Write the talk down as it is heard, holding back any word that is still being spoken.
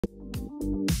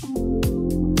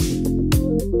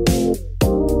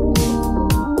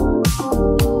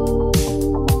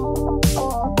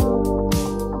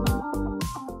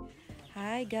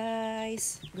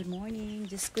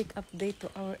just quick update to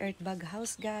our Earthbag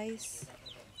house, guys.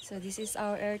 So this is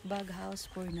our Earthbag house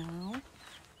for now.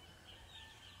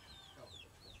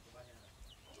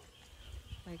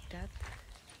 Like that.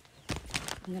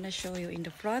 I'm gonna show you in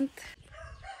the front.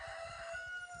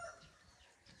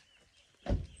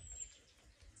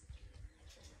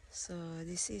 So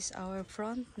this is our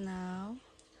front now.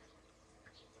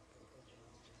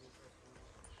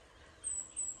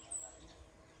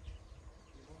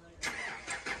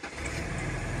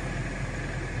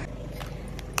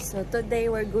 So today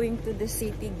we're going to the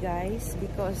city, guys,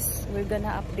 because we're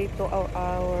gonna update to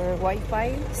our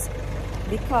Wi-Fi,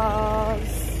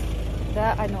 because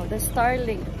the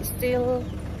Starlink is still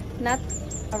not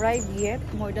arrived yet.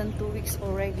 More than 2 weeks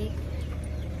already.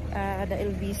 The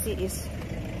LBC is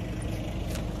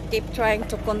keep trying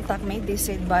to contact me, they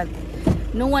said, but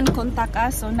no one contact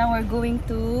us. So now we're going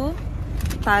to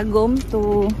Tagum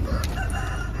to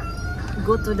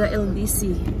go to the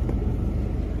LBC.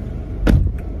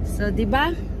 So,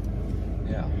 diba?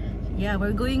 Yeah. Yeah,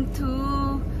 we're going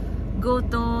to go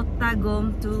to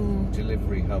Tagum to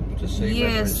delivery hub to see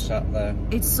whether it's sat there.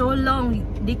 It's so long.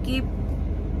 They keep.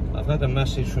 I've had a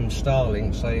message from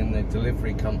Starlink saying the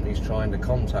delivery company's trying to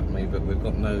contact me, but we've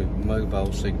got no mobile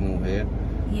signal here.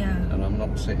 Yeah. And I'm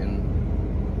not sitting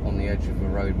on the edge of a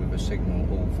road with a signal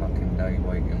all fucking day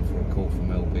waiting for a call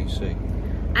from LBC.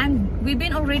 And we've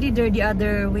been already there the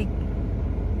other week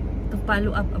to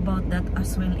follow up about that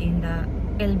as well in the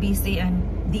LBC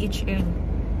and DHL,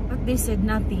 but they said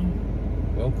nothing.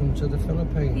 Welcome to the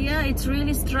Philippines. Yeah, it's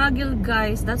really struggle,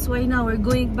 guys. That's why now we're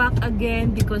going back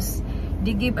again, because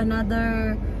they give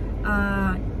another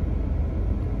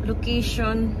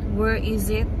location. Where is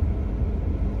it?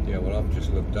 Yeah, well, I've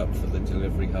just looked up for the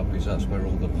delivery hub, because that's where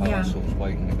all the parcels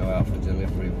waiting to go out for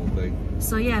delivery will be.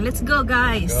 So yeah, let's go,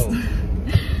 guys. Let's go.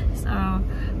 So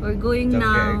we're going Don't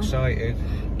now. get excited.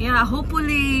 Yeah,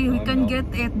 hopefully we can get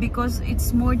it, because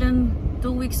it's more than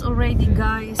 2 weeks already,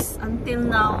 guys. Until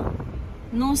now,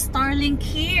 no Starlink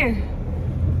here.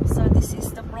 So this is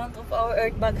the front of our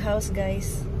Earthbag house,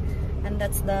 guys. And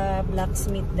that's the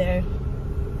blacksmith there.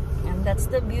 And that's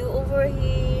the view over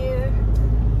here.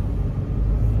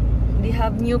 They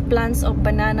have new plants of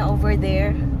banana over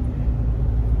there.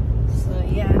 So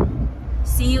yeah.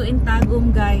 See you in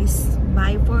Tagum, guys.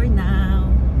 Bye for now.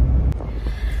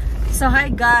 So hi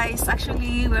guys,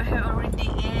 actually we're here already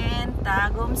in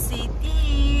Tagum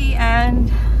City, and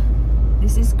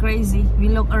this is crazy. We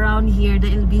look around here, the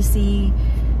LBC,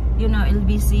 you know,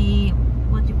 LBC,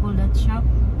 what you call that shop?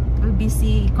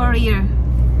 LBC Courier.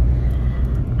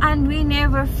 And we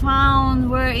never found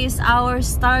where is our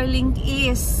Starlink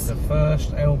is. The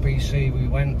first LBC we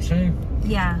went to,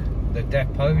 the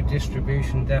depot,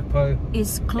 distribution depot,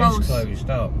 is closed. It's closed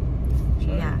up.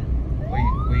 So yeah.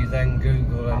 We then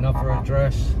Google another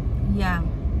address. Yeah.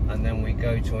 And then we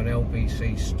go to an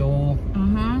LBC store.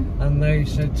 And they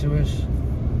said to us,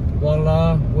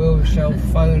 voila, we shall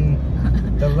phone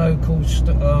the local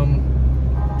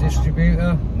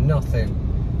distributor. Nothing.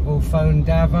 We'll phone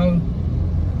Davo.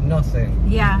 Nothing.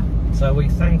 Yeah. So we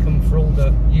thank them for all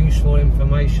the useful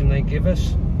information they give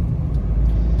us.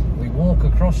 We walk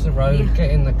across the road,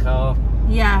 get in the car,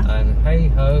 and hey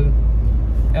ho,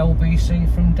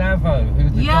 LBC from Davo, who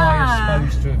the guy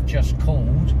is supposed to have just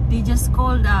called. They just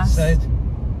called us. Said,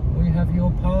 we have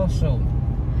your parcel.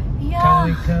 Can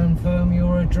we confirm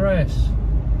your address?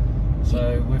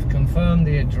 So we've confirmed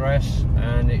the address,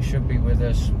 and it should be with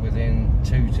us within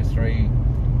 2 to 3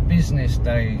 business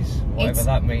days, whatever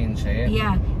that means here.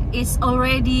 Yeah, it's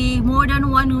already more than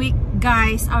 1 week,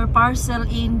 guys, our parcel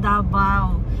in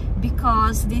Davao,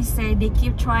 because they said they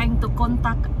keep trying to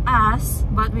contact us,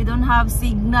 but we don't have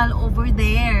signal over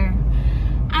there.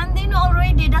 And they know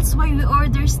already, that's why we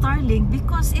order Starlink,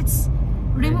 because it's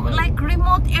like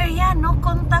remote area, no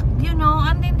contact, you know.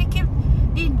 And then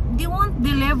they won't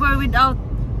deliver without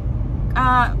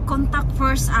contact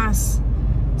first us.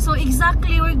 So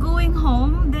exactly, we're going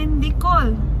home, then they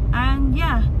call, and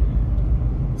yeah.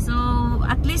 So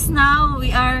at least now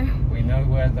we know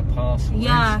where the parcel is,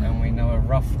 and we know a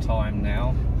rough time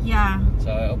now. Yeah.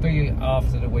 So it'll be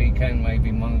after the weekend,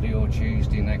 maybe Monday or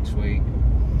Tuesday next week.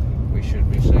 We should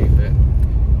receive it.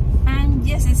 And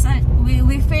yes, it's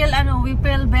we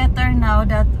feel better now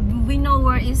that we know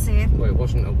where is it. Well, it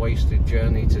wasn't a wasted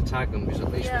journey to Tagum, because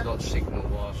at least we got signal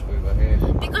whilst we were here.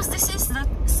 Because this is the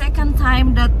second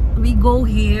time that we go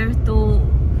here to,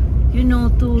 you know,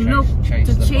 to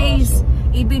chase.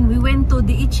 Even we went to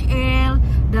DHL,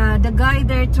 the guy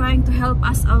there trying to help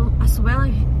us out as well.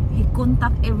 He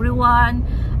contact everyone,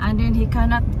 and then he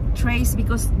cannot trace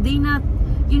because they not,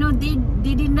 you know, they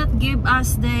did not give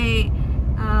us the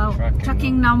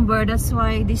tracking number. That's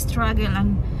why they struggle.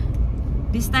 And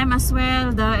this time as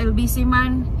well, the LBC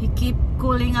man, he keep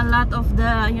calling a lot of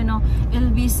the, you know,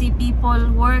 LBC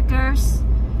people, workers,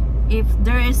 if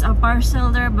there is a parcel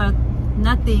there, but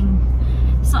nothing.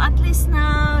 So at least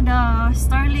now the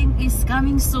Starlink is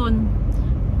coming soon.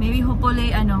 Maybe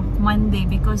hopefully Monday,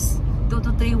 because 2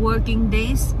 to 3 working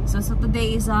days. So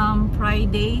today is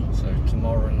Friday. So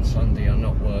tomorrow and Sunday are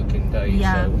not working days.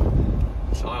 Yeah.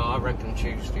 So I reckon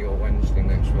Tuesday or Wednesday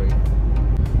next week.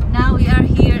 Now we are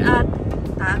here at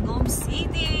Tagum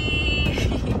City.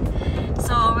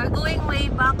 So we're going way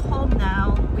back home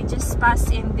now. We just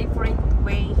passed in different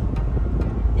way,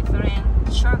 different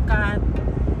shortcut,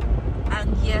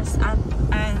 and yes, and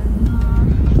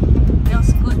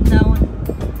feels good now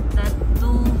that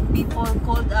 2 people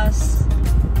called us,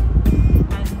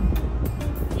 and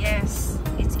yes,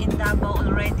 it's in Davao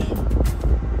already.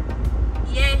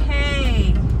 Yay!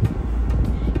 Hey,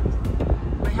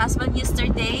 my husband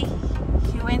yesterday,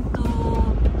 he went to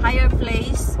higher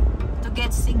place to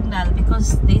get signal,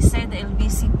 because they said the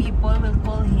LBC people will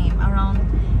call him around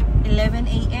 11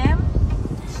 a.m.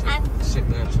 and sit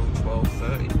there till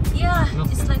 12:30. yeah,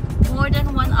 it's like more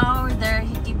than 1 hour there.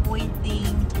 He keep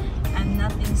waiting and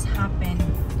nothing's happened.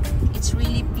 It's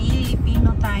really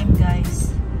Filipino time, guys.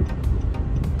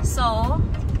 So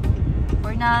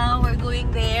for now, we're going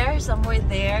there, somewhere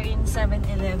there in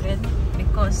 7-Eleven,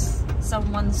 because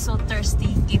someone's so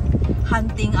thirsty, keep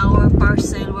hunting our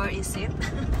parcel. Where is it?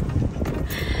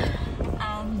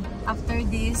 And after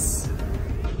this,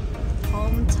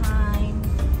 home time.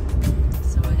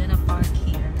 So we're gonna park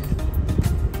here.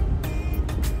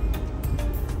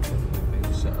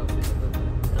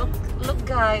 Look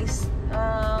guys,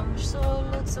 so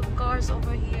lots of cars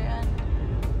over here. And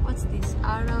what's this?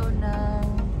 Araw ng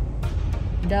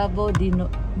Davao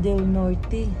del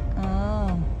Norte.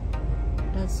 Ah,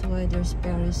 that's why there's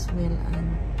Ferris wheel.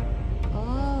 And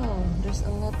oh, there's a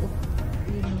lot of,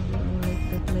 you know,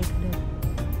 like that.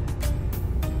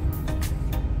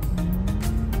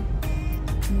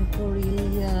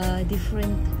 Korea,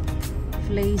 different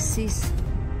places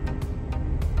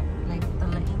like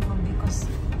Talaingon, because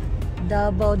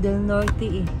Davao del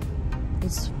Norte,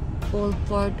 it's all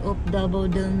part of Davao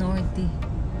del Norte.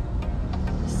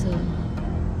 So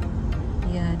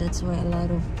yeah, that's why a lot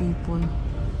of people.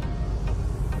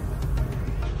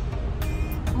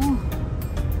 Oh,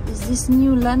 is this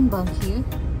new land bank here?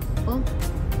 Oh,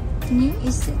 new?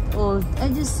 Is it old? I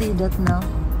just see that now.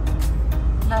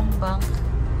 Land bank.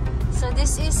 So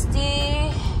this is the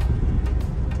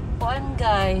one,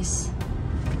 guys.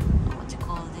 What do you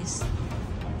call this?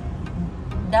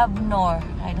 Dabnor.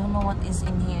 I don't know what is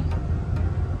in here.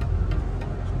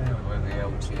 It's where the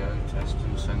LTO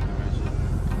testing centre is, isn't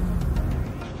it?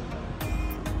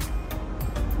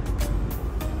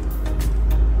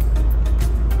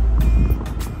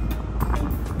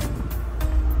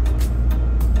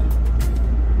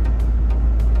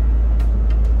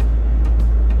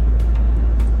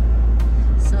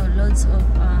 Of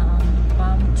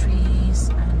palm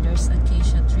trees, and there's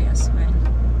acacia tree as well.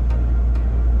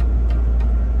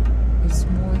 It's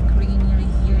more greenery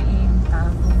here in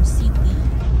Tagum City.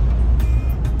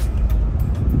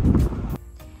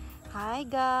 Hi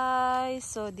guys,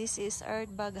 so this is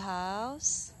Earthbag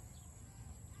house,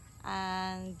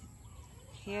 and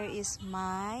here is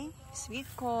my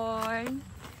sweet corn.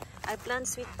 I plant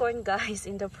sweet corn, guys,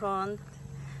 in the front,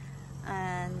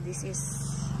 and this is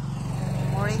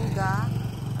moringa,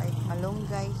 like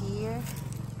malunggay here,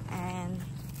 and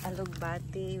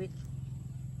alugbati,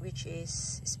 which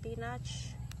is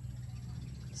spinach.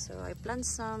 So I plant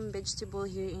some vegetable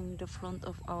here in the front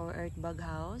of our Earthbag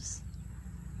house,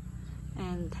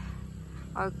 and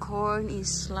our corn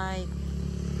is like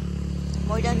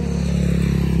they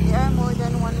are more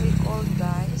than 1 week old,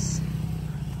 guys.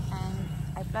 And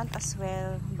I plant as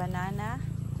well banana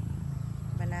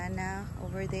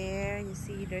over there. You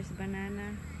see there's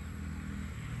banana.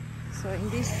 So in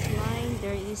this line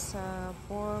there is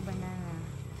 4 banana,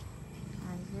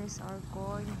 and here's our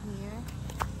corn here,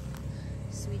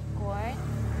 sweet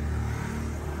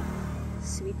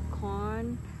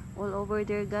corn all over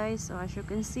there, guys. So as you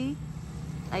can see,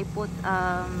 I put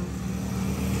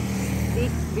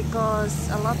stick, because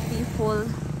a lot of people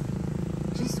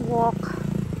just walk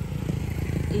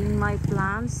in my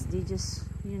plants. They just,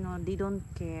 you know, they don't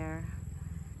care.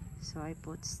 So I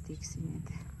put sticks in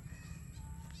it,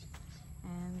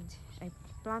 and I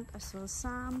plant as well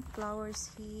some flowers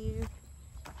here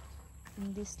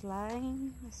in this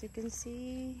line. As you can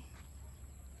see,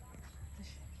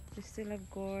 we still have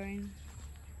corn,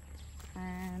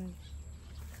 and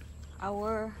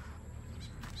our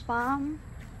farm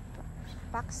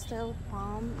Parcel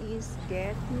palm is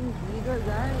getting bigger,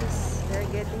 guys. They're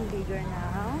getting bigger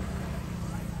now.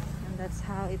 And that's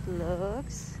how it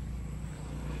looks.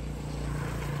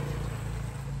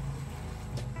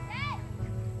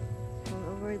 All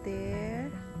over there.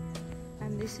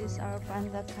 And this is our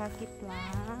panda kaki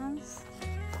plants.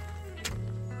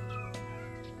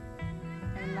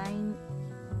 I line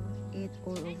it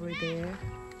all over there.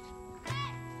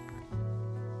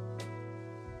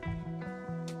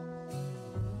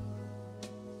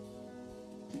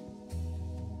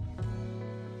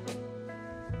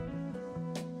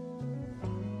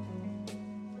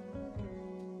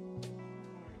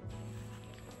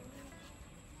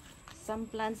 Some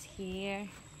plants here,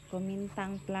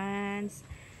 kumintang plants.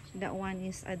 That one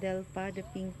is adelpa, the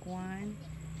pink one.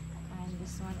 And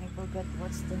this one, I forgot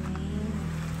what's the name.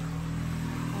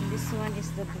 And this one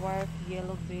is the dwarf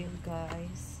yellow bill,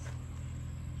 guys.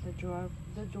 The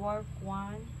dwarf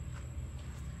one.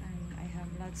 And I have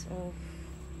lots of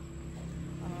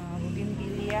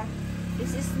bougainvillea.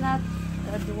 This is not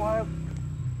a dwarf.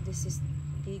 This is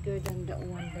bigger than the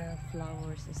one, the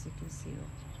flowers, as you can see.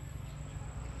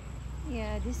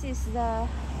 Yeah, this is the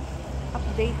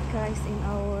update, guys, in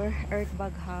our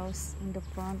Earthbag house in the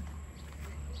front.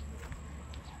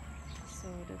 So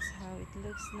that's how it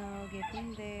looks now,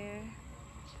 getting there.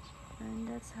 And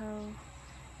that's how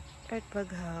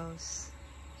Earthbag house.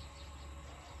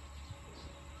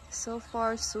 So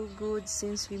far so good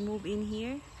since we moved in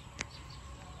here.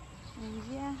 And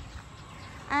yeah,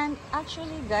 and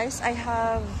actually, guys, I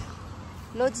have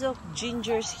loads of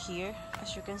gingers here,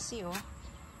 as you can see.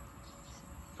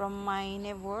 From my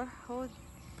neighborhood,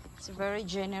 it's very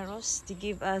generous. They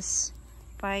give us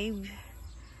five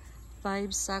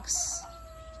sacks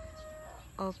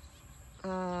of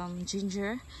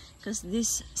ginger, because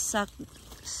this sack,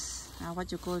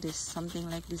 what you call this, something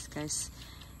like this, guys.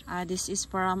 This is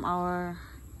from our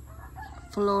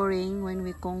flooring when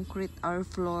we concrete our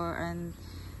floor, and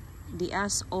they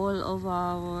ask all of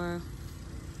our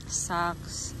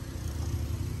sacks.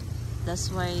 That's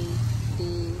why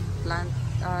they plant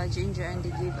ginger and they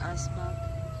give us back,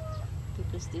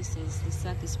 because the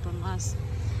sack is from us.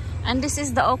 And this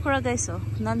is the okra, guys.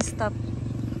 Non-stop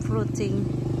fruiting.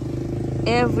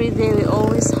 Every day we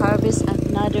always harvest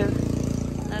another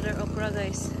okra,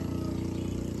 guys.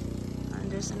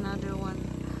 And there's another one.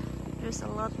 There's a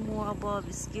lot more above.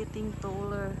 It's getting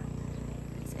taller.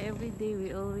 It's every day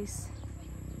we always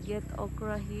get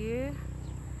okra here.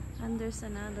 And there's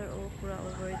another okra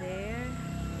over there.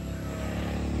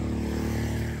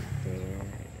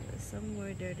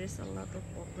 Somewhere there's a lot of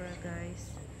okra,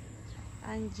 guys.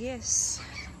 And yes,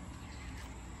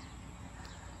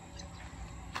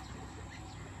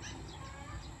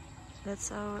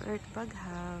 that's our Earthbag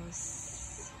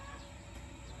house.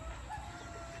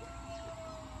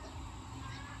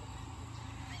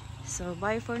 So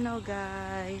bye for now,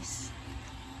 guys.